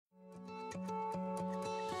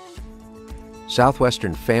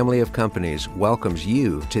Southwestern family of companies welcomes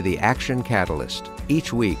you to the Action Catalyst.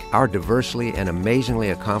 Each week, our diversely and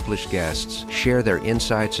amazingly accomplished guests share their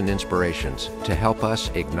insights and inspirations to help us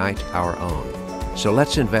ignite our own. So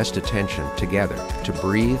let's invest attention together to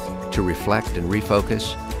breathe, to reflect and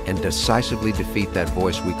refocus, and decisively defeat that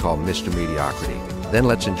voice we call Mr. Mediocrity. Then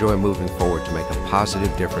let's enjoy moving forward to make a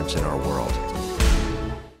positive difference in our world.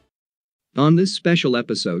 On this special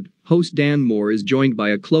episode, host Dan Moore is joined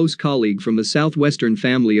by a close colleague from the Southwestern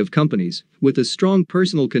family of companies, with a strong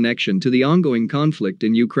personal connection to the ongoing conflict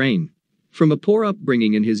in Ukraine. From a poor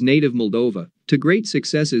upbringing in his native Moldova, to great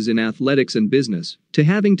successes in athletics and business, to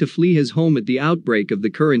having to flee his home at the outbreak of the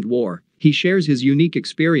current war, he shares his unique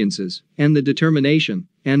experiences and the determination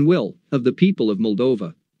and will of the people of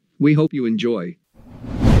Moldova. We hope you enjoy.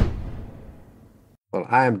 Well,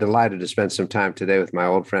 I am delighted to spend some time today with my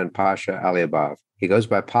old friend Pasha Aleabov. He goes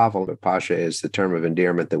by Pavel, but Pasha is the term of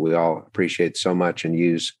endearment that we all appreciate so much and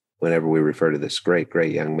use whenever we refer to this great,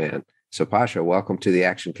 great young man. So Pasha, welcome to the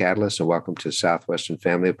Action Catalyst and welcome to Southwestern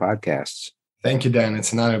Family of Podcasts. Thank you, Dan.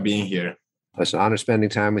 It's an honor being here. It's an honor spending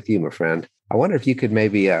time with you, my friend. I wonder if you could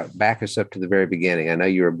maybe back us up to the very beginning. I know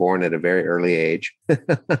you were born at a very early age.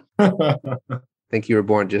 I think you were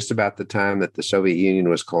born just about the time that the Soviet Union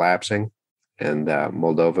was collapsing and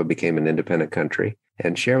Moldova became an independent country.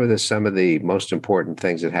 And share with us some of the most important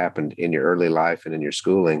things that happened in your early life and in your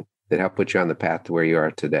schooling that helped put you on the path to where you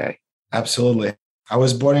are today. Absolutely. I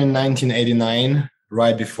was born in 1989,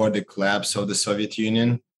 right before the collapse of the Soviet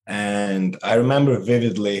Union. And I remember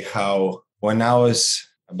vividly how when I was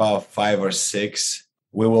about 5 or 6,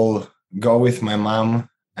 we will go with my mom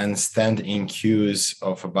and stand in queues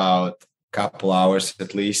of about a couple hours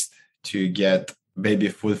at least to get baby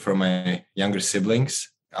food for my younger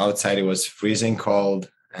siblings. Outside it was freezing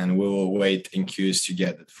cold and we will wait in queues to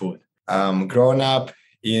get that food. Growing up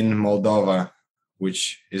in Moldova,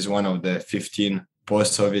 which is one of the 15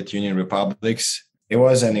 post-Soviet Union republics, it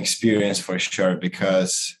was an experience for sure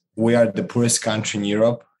because we are the poorest country in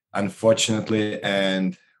Europe, unfortunately,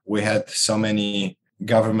 and we had so many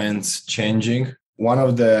governments changing. One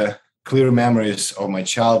of the clear memories of my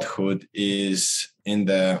childhood is in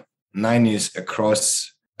the 90s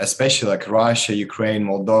across, especially like Russia, Ukraine,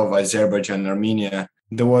 Moldova, Azerbaijan, Armenia,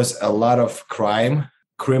 there was a lot of crime.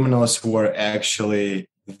 Criminals were actually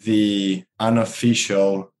the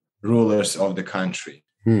unofficial rulers of the country.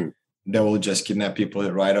 They will just kidnap people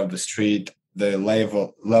right off the street. The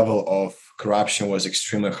level of corruption was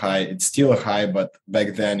extremely high. It's still high, but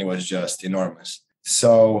back then it was just enormous.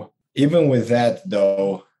 So even with that,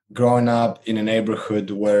 though, growing up in a neighborhood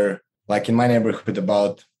where, like in my neighborhood,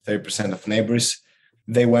 about 30% of neighbors,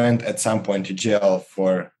 they went at some point to jail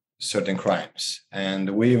for certain crimes. And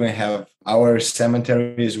we even have our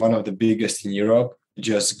cemetery is one of the biggest in Europe,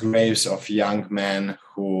 just graves of young men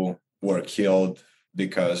who were killed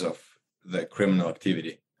because of the criminal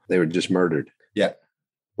activity. They were just murdered. Yeah.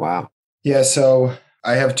 Wow. Yeah, so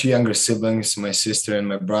I have 2 younger siblings, my sister and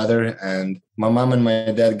my brother, and my mom and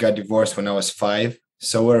my dad got divorced when I was 5.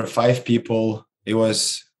 So we're 5 people. It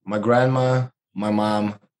was my grandma, my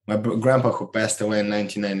mom, my grandpa who passed away in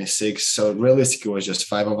 1996. So realistically, it was just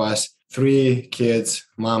 5 of us, 3 kids,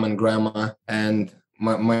 mom and grandma. And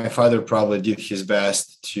my father probably did his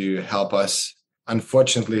best to help us.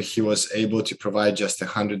 Unfortunately, he was able to provide just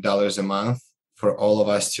 $100 a month for all of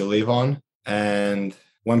us to live on. And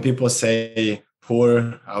when people say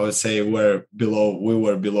poor, I would say we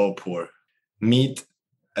were below poor. Meat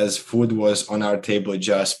as food was on our table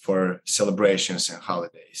just for celebrations and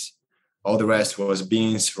holidays. All the rest was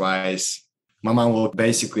beans, rice. My mom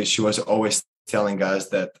she was always telling us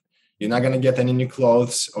that you're not going to get any new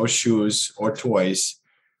clothes or shoes or toys.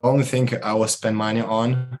 The only thing I will spend money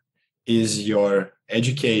on is your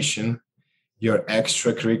education, your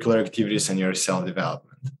extracurricular activities, and your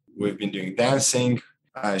self-development. We've been doing dancing.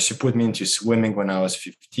 She put me into swimming when I was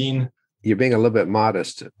 15. You're being a little bit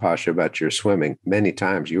modest, Pasha, about your swimming. Many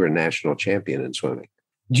times you were a national champion in swimming.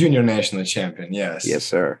 Junior national champion, yes. Yes,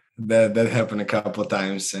 sir. That happened a couple of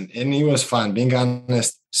times. And it was fun. Being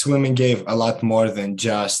honest, swimming gave a lot more than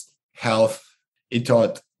just health. It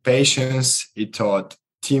taught patience. It taught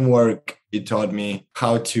teamwork. It taught me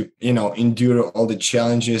how to, endure all the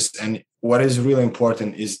challenges. And what is really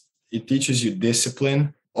important is it teaches you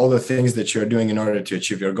discipline, all the things that you're doing in order to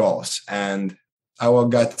achieve your goals. And I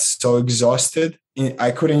got so exhausted,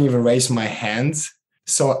 I couldn't even raise my hands.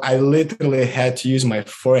 So I literally had to use my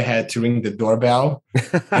forehead to ring the doorbell.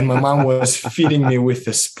 And my mom was feeding me with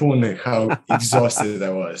a spoon, how exhausted I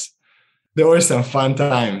was. There were some fun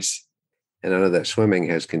times. And I know that swimming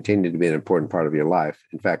has continued to be an important part of your life.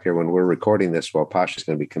 In fact, here when we're recording this, well, Pasha's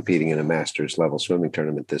going to be competing in a master's level swimming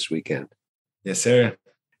tournament this weekend. Yes, sir.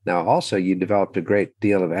 Now, also, you developed a great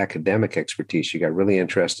deal of academic expertise. You got really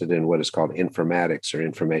interested in what is called informatics or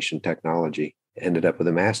information technology, ended up with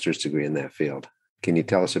a master's degree in that field. Can you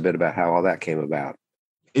tell us a bit about how all that came about?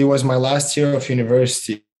 It was my last year of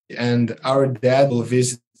university, and our dad will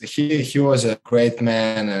visit. He was a great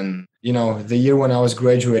man, and the year when I was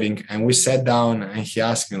graduating, and we sat down, and he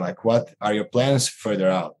asked me like, "What are your plans further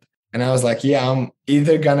out?" And I was like, "Yeah, I'm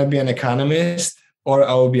either gonna be an economist or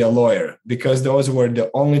I will be a lawyer," because those were the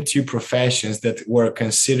only two professions that were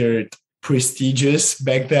considered prestigious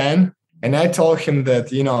back then. And I told him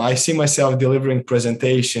that, I see myself delivering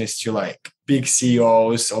presentations to like big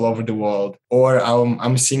CEOs all over the world, or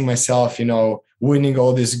I'm seeing myself, winning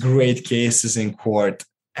all these great cases in court.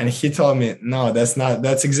 And he told me, no,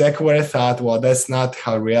 that's exactly what I thought. Well, that's not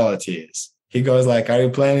how reality is. He goes like,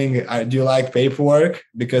 do you like paperwork?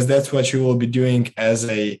 Because that's what you will be doing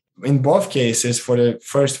in both cases for the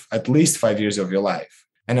first at least 5 years of your life.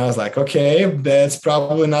 And I was like, okay, that's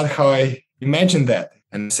probably not how I imagined that.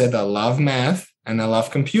 And I said, I love math and I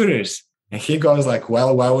love computers. And he goes like,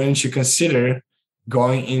 well, why wouldn't you consider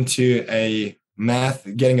going into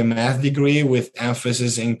getting a math degree with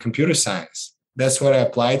emphasis in computer science? That's what I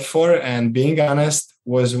applied for. And being honest,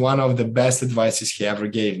 was one of the best advices he ever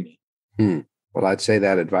gave me. Well, I'd say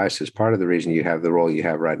that advice is part of the reason you have the role you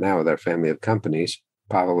have right now with our family of companies.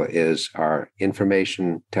 Pavel is our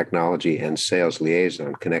information technology and sales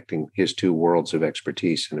liaison, connecting his two worlds of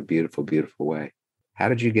expertise in a beautiful, beautiful way. How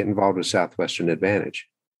did you get involved with Southwestern Advantage?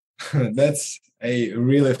 That's a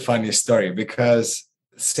really funny story, because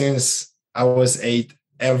since I was 8,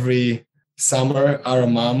 every summer, our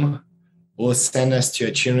mom will send us to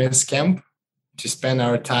a children's camp to spend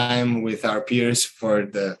our time with our peers for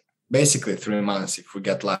basically 3 months if we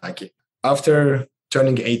get lucky. After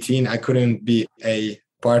turning 18, I couldn't be a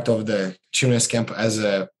part of the children's camp as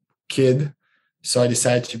a kid. So I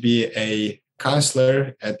decided to be a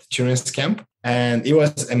counselor at children's camp. And it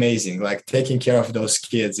was amazing. Like taking care of those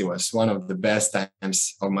kids, it was one of the best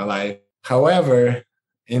times of my life. However,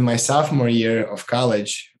 in my sophomore year of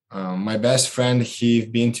college, my best friend,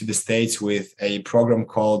 he'd been to the States with a program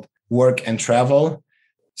called Work and Travel.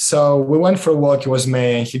 So we went for a walk. It was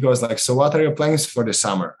May, and he goes like, so what are your plans for the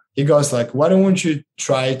summer? He goes like, why don't you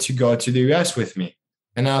try to go to the US with me?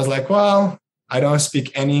 And I was like, well, I don't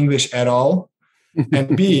speak any English at all.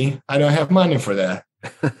 And B, I don't have money for that.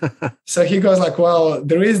 So he goes like, well,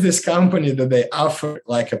 there is this company that they offer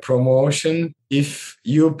like a promotion if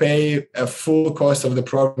you pay a full cost of the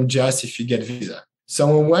program just if you get visa.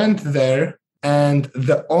 So we went there, and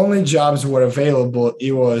the only jobs were available.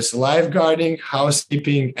 It was lifeguarding,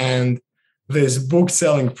 housekeeping, and this book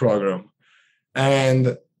selling program.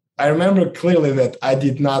 And I remember clearly that I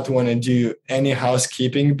did not want to do any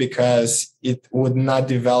housekeeping because it would not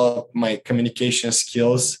develop my communication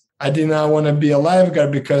skills. I did not want to be a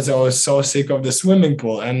lifeguard because I was so sick of the swimming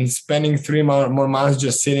pool, and spending 3 more months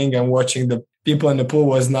just sitting and watching the people in the pool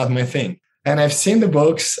was not my thing. And I've seen the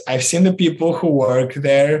books. I've seen the people who work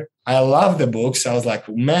there. I love the books. I was like,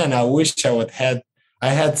 man, I wish I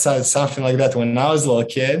had something like that when I was a little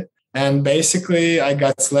kid. And basically I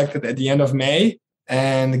got selected at the end of May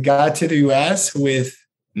and got to the US with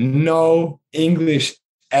no English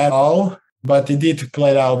at all. But it did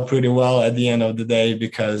play out pretty well at the end of the day,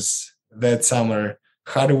 because that summer,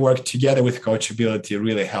 how to work together with coachability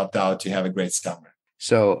really helped out to have a great summer.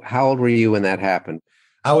 So how old were you when that happened?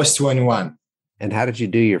 I was 21. And how did you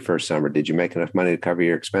do your first summer? Did you make enough money to cover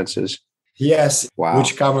your expenses? Yes, wow.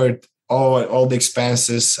 Which covered all the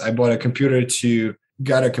expenses. I got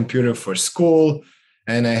a computer for school,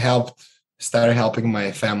 and I started helping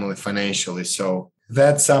my family financially. So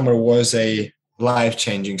that summer was a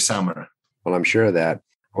life-changing summer. Well, I'm sure of that.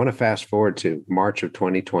 I want to fast forward to March of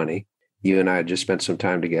 2020. You and I had just spent some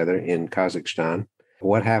time together in Kazakhstan.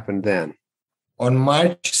 What happened then? On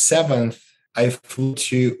March 7th, I flew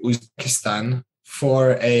to Uzbekistan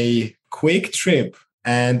for a quick trip.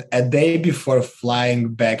 And a day before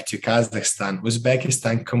flying back to Kazakhstan,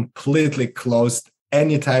 Uzbekistan completely closed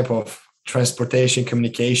any type of transportation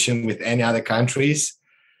communication with any other countries.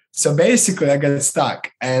 So basically, I got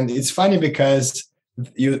stuck. And it's funny because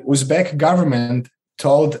the Uzbek government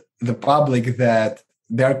told the public that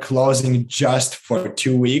they're closing just for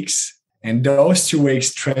 2 weeks. And those 2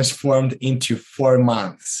 weeks transformed into 4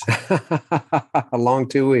 months. A long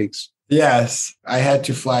 2 weeks. Yes, I had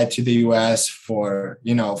to fly to the US for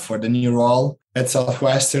the new role at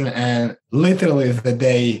Southwestern. And literally the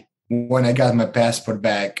day when I got my passport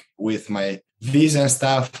back with my visa and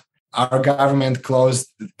stuff, our government closed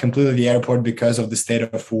completely the airport because of the state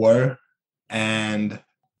of war. And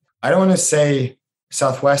I don't want to say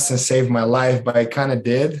Southwestern saved my life, but I kind of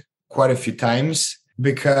did quite a few times,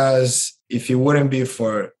 because if it wouldn't be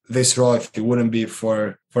for this role, if it wouldn't be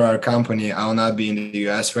for our company, I'll not be in the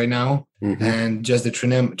US right now. Mm-hmm. And just the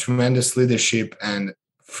tremendous leadership and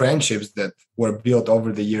friendships that were built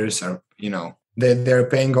over the years are, they're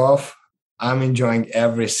paying off. I'm enjoying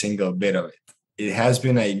every single bit of it. It has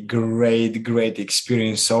been a great, great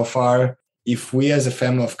experience so far. If we as a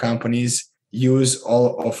family of companies use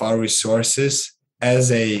all of our resources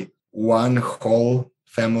as a one whole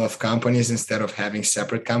family of companies instead of having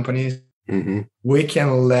separate companies, mm-hmm. we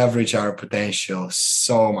can leverage our potential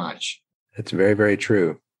so much. That's very, very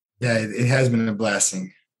true. Yeah, it has been a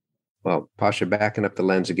blessing. Well, Pasha, backing up the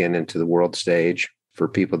lens again into the world stage, for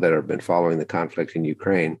people that have been following the conflict in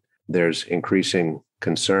Ukraine, there's increasing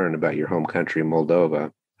concern about your home country,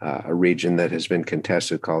 Moldova, a region that has been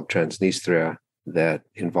contested called Transnistria, that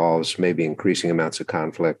involves maybe increasing amounts of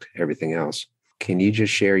conflict, everything else. Can you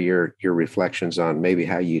just share your reflections on maybe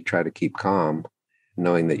how you try to keep calm,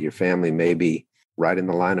 knowing that your family may be right in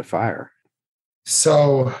the line of fire?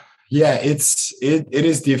 So, yeah, it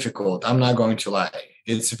is difficult. I'm not going to lie.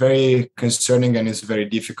 It's very concerning and it's very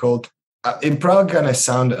difficult. It's probably going to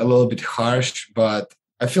sound a little bit harsh, but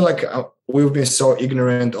I feel like we've been so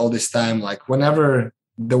ignorant all this time. Like whenever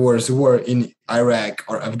the wars were in Iraq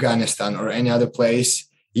or Afghanistan or any other place,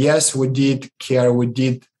 yes, we did care.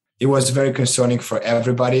 It was very concerning for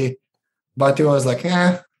everybody, but it was like,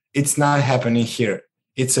 it's not happening here.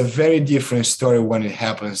 It's a very different story when it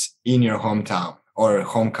happens in your hometown or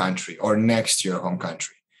home country or next to your home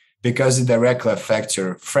country, because it directly affects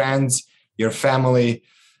your friends, your family,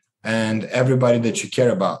 and everybody that you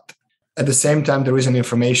care about. At the same time, there is an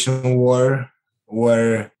information war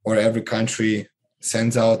where every country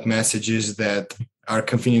sends out messages that are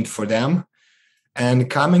convenient for them. And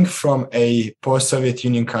coming from a post-Soviet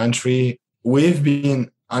Union country, we've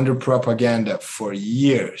been under propaganda for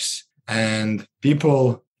years. And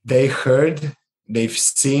people, they've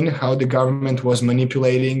seen how the government was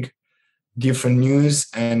manipulating different news,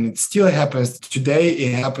 and it still happens today.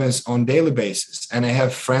 It happens on a daily basis. And I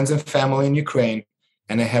have friends and family in Ukraine,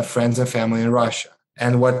 and I have friends and family in Russia.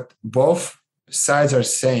 And what both sides are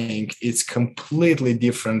saying, it's completely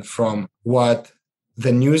different from what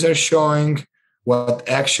the news are showing, what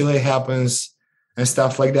actually happens, and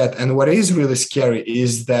stuff like that. And what is really scary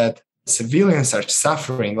is that civilians are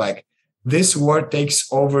suffering. Like, this war takes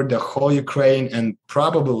over the whole Ukraine and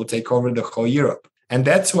probably will take over the whole Europe. And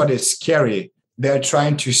that's what is scary. They're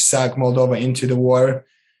trying to suck Moldova into the war.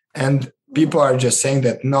 And people are just saying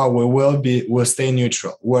that, no, we'll stay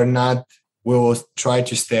neutral. We will try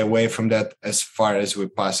to stay away from that as far as we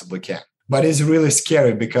possibly can. But it's really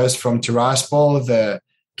scary because from Tiraspol, the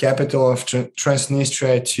capital of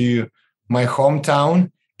Transnistria, to my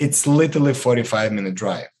hometown, it's literally 45-minute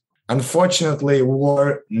drive. Unfortunately,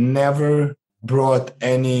 war never brought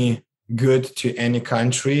any good to any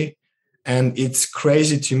country. And it's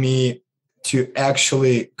crazy to me to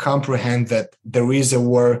actually comprehend that there is a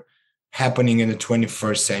war happening in the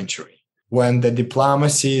 21st century, when the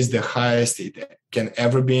diplomacy is the highest it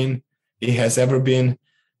has ever been.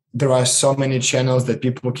 There are so many channels that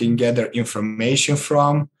people can get their information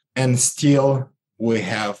from, and still we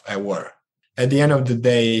have a war. At the end of the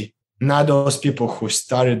day, not those people who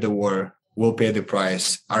started the war will pay the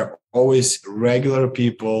price. Are always regular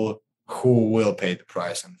people who will pay the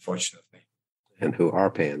price, unfortunately. And who are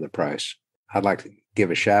paying the price. I'd like to give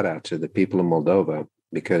a shout out to the people of Moldova,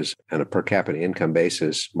 because on a per capita income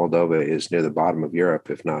basis, Moldova is near the bottom of Europe,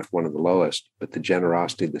 if not one of the lowest. But the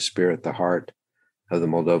generosity, the spirit, the heart of the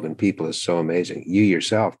Moldovan people is so amazing. You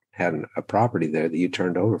yourself had a property there that you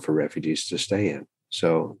turned over for refugees to stay in.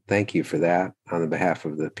 So thank you for that on the behalf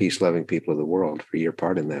of the peace-loving people of the world, for your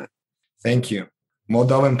part in that. Thank you.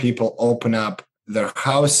 Moldovan people open up their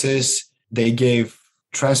houses. They gave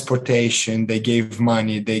transportation, they gave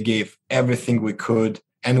money, they gave everything we could,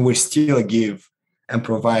 and we still give and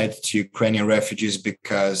provide to Ukrainian refugees,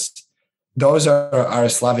 because those are our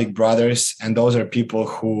Slavic brothers, and those are people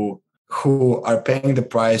who are paying the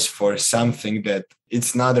price for something that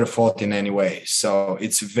it's not their fault in any way. So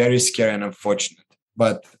it's very scary and unfortunate.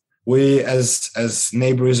 But we as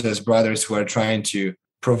neighbors, as brothers, who are trying to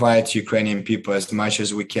provide to Ukrainian people as much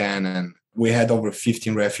as we can. And we had over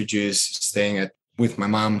 15 refugees staying with my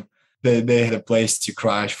mom. They had a place to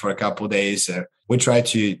crash for a couple of days. We try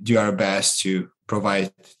to do our best to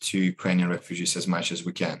provide to Ukrainian refugees as much as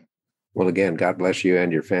we can. Well, again, God bless you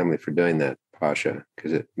and your family for doing that, Pasha,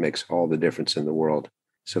 because it makes all the difference in the world.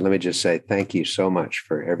 So let me just say thank you so much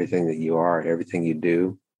for everything that you are, everything you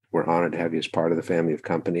do. We're honored to have you as part of the family of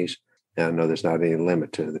companies. And I know there's not any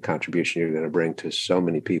limit to the contribution you're going to bring to so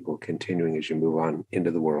many people continuing as you move on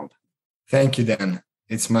into the world. Thank you, Dan.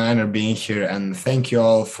 It's my honor being here. And thank you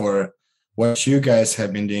all for what you guys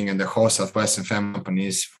have been doing and the whole Southwestern family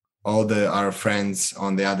companies. All our friends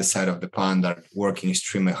on the other side of the pond are working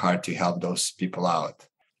extremely hard to help those people out.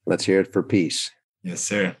 Let's hear it for peace. Yes,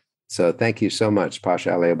 sir. So thank you so much,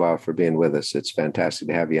 Pasha Aleabov, for being with us. It's fantastic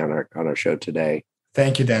to have you on our show today.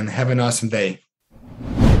 Thank you, Dan. Have an awesome day.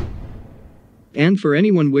 And for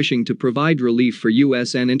anyone wishing to provide relief for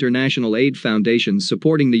U.S. and international aid foundations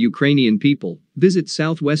supporting the Ukrainian people, visit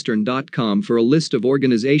southwestern.com for a list of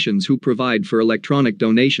organizations who provide for electronic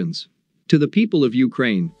donations. To the people of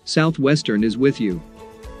Ukraine, Southwestern is with you.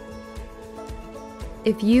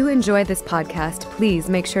 If you enjoy this podcast, please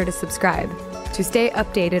make sure to subscribe. To stay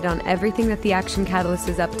updated on everything that the Action Catalyst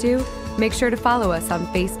is up to, make sure to follow us on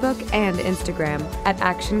Facebook and Instagram at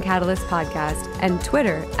Action Catalyst Podcast and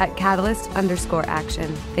Twitter at Catalyst_Action.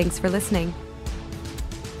 Thanks for listening.